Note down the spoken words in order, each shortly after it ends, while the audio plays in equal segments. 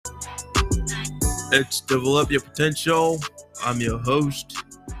It's Develop Your Potential. I'm your host,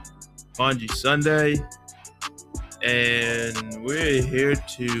 Bonji Sunday, and we're here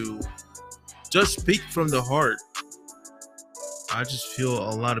to just speak from the heart. I just feel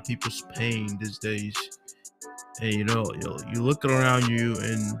a lot of people's pain these days. And you look around you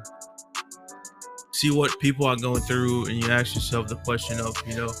and see what people are going through, and you ask yourself the question of,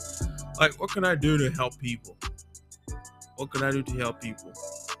 like, what can I do to help people? What can I do to help people?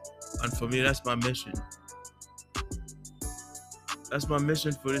 And for me, that's my mission. That's my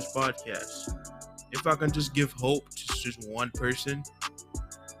mission for this podcast. If I can just give hope to just one person,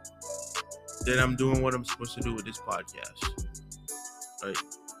 then I'm doing what I'm supposed to do with this podcast. Right?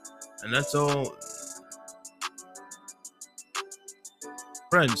 And that's all.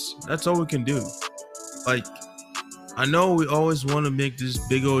 Friends, that's all we can do. Like, I know we always want to make this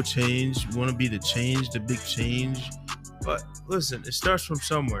big old change. We want to be the change, the big change. But listen, it starts from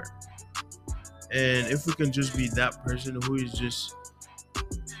somewhere. And if we can just be that person who is just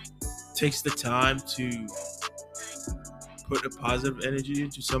takes the time to put a positive energy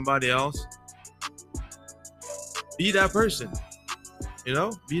into somebody else, be that person.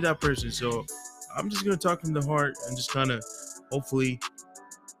 Be that person. So I'm just gonna talk from the heart and just kind of hopefully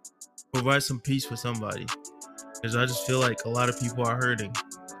provide some peace for somebody, because I just feel like a lot of people are hurting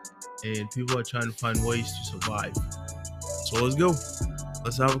and people are trying to find ways to survive. So let's go.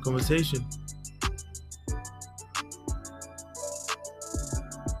 Let's have a conversation.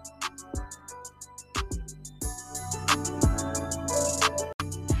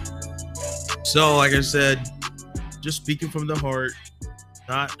 So, like I said, just speaking from the heart,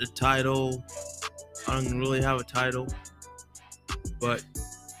 not the title. I don't really have a title, but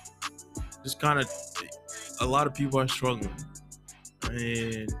just kind of a lot of people are struggling,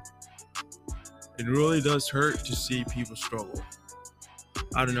 and it really does hurt to see people struggle.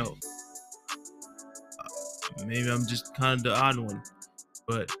 I don't know. Maybe I'm just kind of the odd one,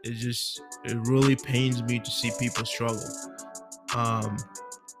 but it really pains me to see people struggle.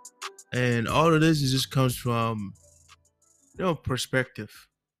 And all of this is just comes from perspective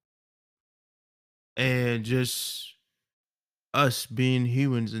and just us being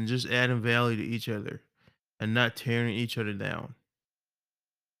humans and just adding value to each other and not tearing each other down.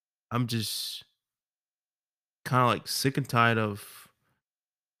 I'm just kind of like sick and tired of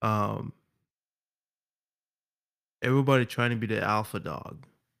um everybody trying to be the alpha dog.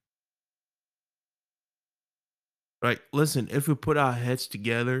 Right? Listen, if we put our heads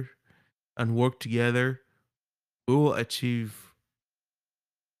together and work together, we will achieve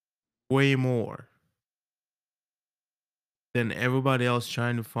way more than everybody else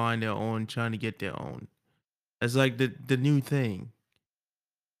trying to find their own, trying to get their own. It's like the new thing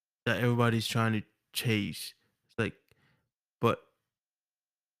that everybody's trying to chase. It's like, but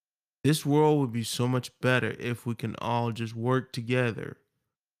this world would be so much better if we can all just work together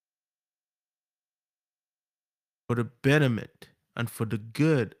for the betterment and for the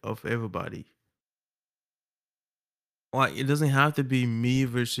good of everybody. Like, it doesn't have to be me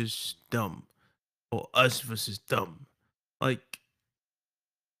versus them or us versus them. Like,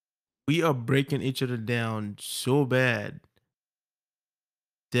 we are breaking each other down so bad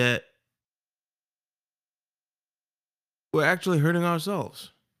that we're actually hurting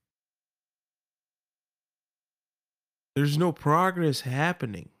ourselves. There's no progress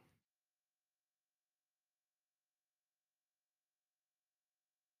happening.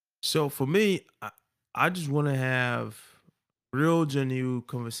 So for me, I just want to have real genuine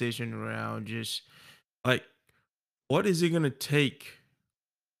conversation around just like, what is it going to take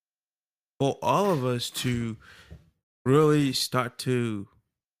for all of us to really start to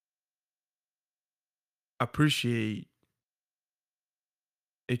appreciate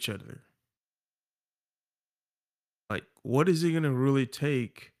each other? Like, what is it going to really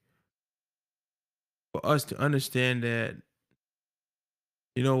take for us to understand that,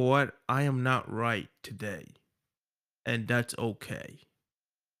 you know what, I am not right today, and that's okay?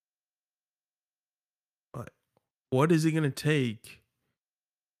 But what is it going to take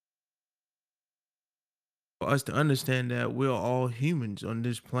for us to understand that we're all humans on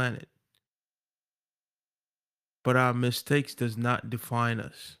this planet, but our mistakes does not define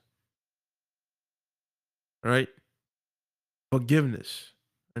us, right? Forgiveness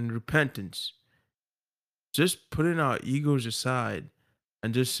and repentance, just putting our egos aside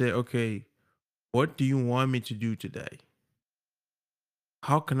and just say, okay, what do you want me to do today?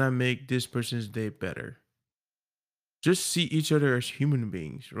 How can I make this person's day better? Just see each other as human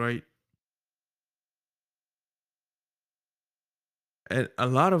beings, right? And a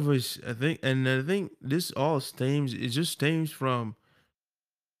lot of us, I think this all stems, it just stems from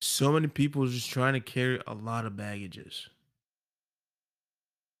so many people just trying to carry a lot of baggages.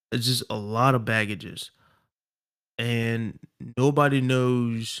 It's just a lot of baggages, and nobody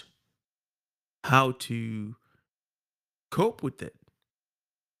knows how to cope with it.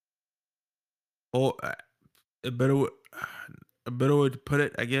 Or a better way, a better way to put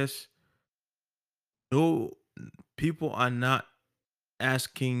it, I guess. No, people are not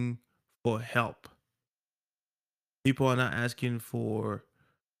asking for help. People are not asking for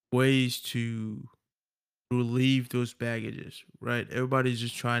ways to relieve those baggages, right? Everybody's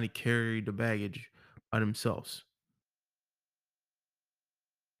just trying to carry the baggage by themselves.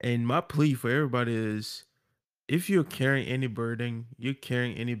 And my plea for everybody is if you're carrying any burden, you're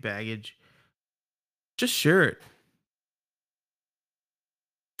carrying any baggage, just share it.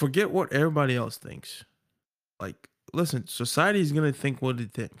 Forget what everybody else thinks. Like, listen, society is going to think what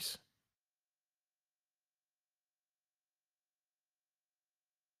it thinks.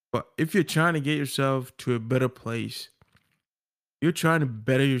 But if you're trying to get yourself to a better place, you're trying to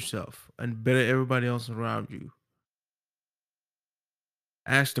better yourself and better everybody else around you.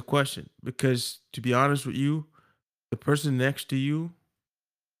 Ask the question because to be honest with you, the person next to you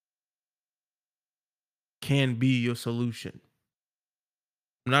can be your solution.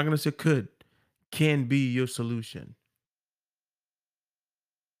 I'm not going to say could, can be your solution.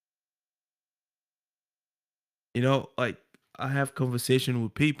 Like I have conversation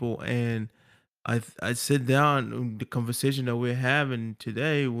with people and I sit down in the conversation that we're having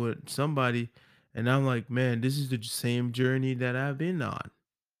today with somebody and I'm like, man, this is the same journey that I've been on.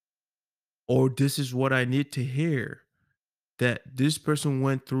 Or this is what I need to hear that this person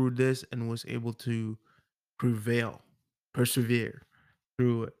went through this and was able to prevail, persevere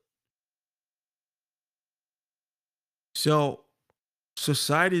through it. So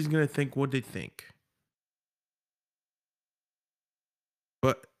society is gonna think what they think.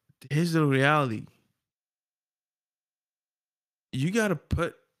 But here's the reality. You gotta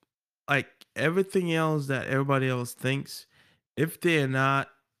put like everything else that everybody else thinks, if they're not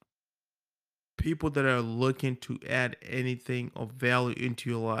people that are looking to add anything of value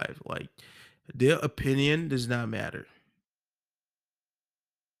into your life, like their opinion does not matter.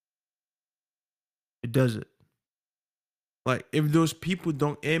 It doesn't. Like if those people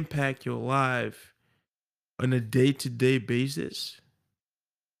don't impact your life on a day-to-day basis,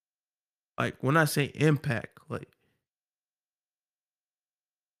 like when I say impact, like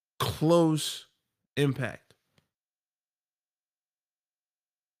close impact.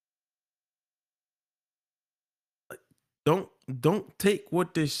 Like don't take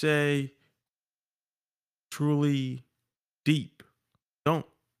what they say truly deep. Don't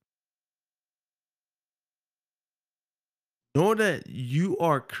know that you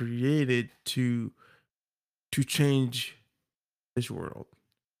are created to change this world.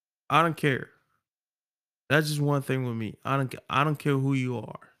 I don't care. That's just one thing with me. I don't care who you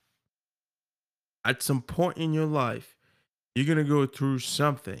are. At some point in your life, you're gonna go through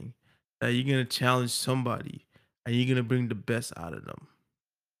something that you're gonna challenge somebody and you're gonna bring the best out of them.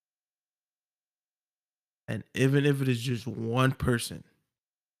 And even if it is just one person,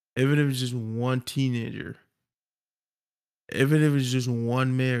 even if it's just one teenager, even if it's just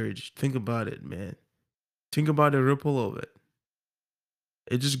one marriage, think about it, man. Think about the ripple of it.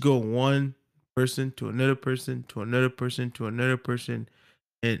 It just go one person to another person to another person to another person.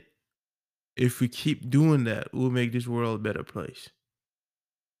 And if we keep doing that, we'll make this world a better place.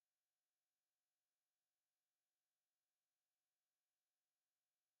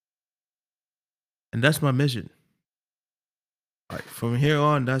 And that's my mission. Like from here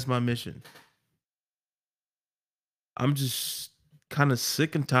on, that's my mission. I'm just kind of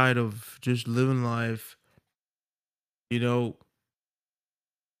sick and tired of just living life, you know,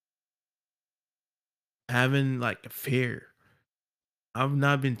 having like a fear. I've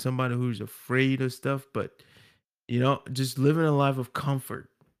not been somebody who's afraid of stuff, but just living a life of comfort.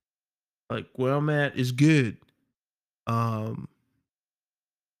 Like where I'm at is good. Um,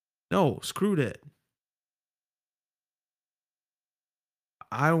 no, screw that.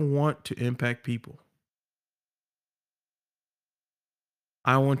 I want to impact people.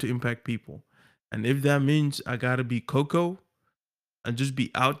 I want to impact people. And if that means I gotta be Coco and just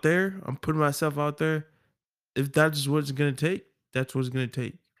be out there, I'm putting myself out there. If that's what it's gonna take, that's what it's gonna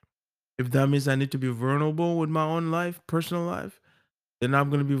take. If that means I need to be vulnerable with my own life, personal life, then I'm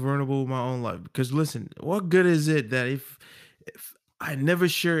gonna be vulnerable with my own life. Because listen, what good is it that if I never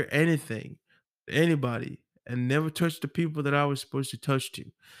share anything to anybody and never touch the people that I was supposed to touch to,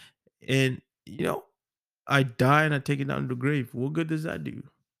 and I die and I take it down to the grave. What good does that do?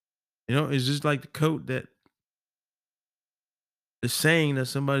 It's just like the coat that the saying that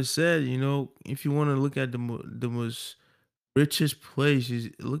somebody said, if you want to look at the most richest place, is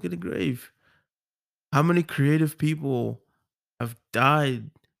look at the grave. How many creative people have died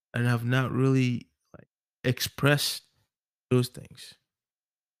and have not really like expressed those things,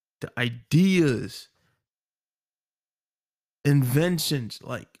 the ideas, inventions,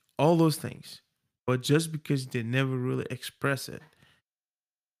 like all those things. But just because they never really express it,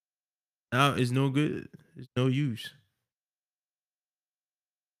 now it's no good. It's no use.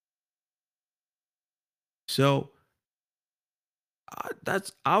 So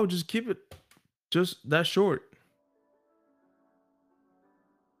I would just keep it just that short.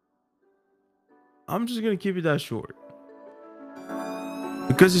 I'm just gonna keep it that short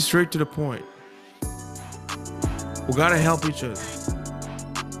because it's straight to the point. We gotta help each other.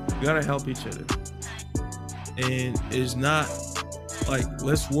 We gotta help each other, and it's not like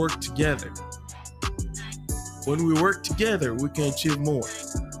let's work together. When we work together, we can achieve more.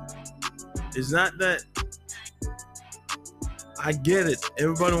 It's not that I get it.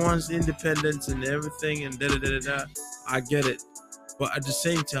 Everybody wants independence and everything and da da da da da. I get it, but at the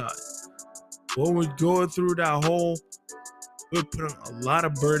same time, when we're going through that whole, we're putting a lot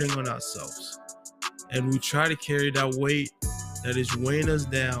of burden on ourselves, and we try to carry that weight that is weighing us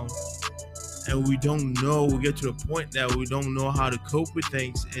down, and we don't know. We get to the point that we don't know how to cope with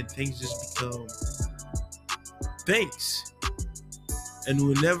things, and things just become things, and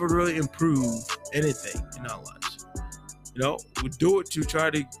we never really improve anything in our lives. We do it to try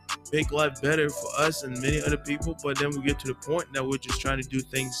to make life better for us and many other people, but then we get to the point that we're just trying to do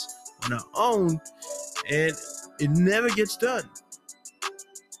things on our own, and it never gets done.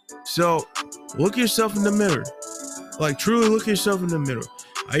 So look yourself in the mirror. Like, truly look yourself in the mirror.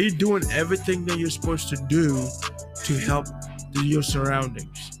 Are you doing everything that you're supposed to do to help your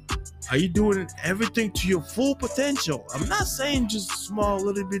surroundings? Are you doing everything to your full potential? I'm not saying just small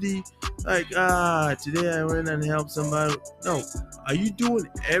little bitty, like, today I went and helped somebody. No. Are you doing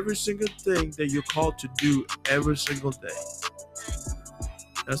every single thing that you're called to do every single day?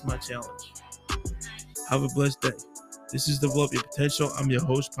 That's my challenge. Have a blessed day. This is Develop Your Potential. I'm your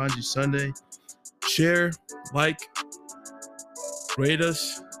host, Panji Sunday. Share, like, rate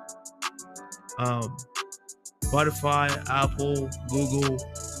us. Spotify, Apple, Google,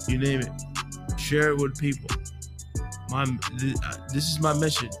 you name it. Share it with people. This is my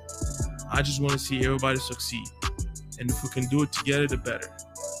mission. I just want to see everybody succeed. And if we can do it together, the better.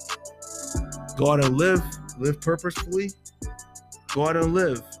 Go out and live purposefully. Go out and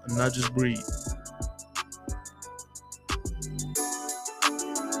live and not just breathe.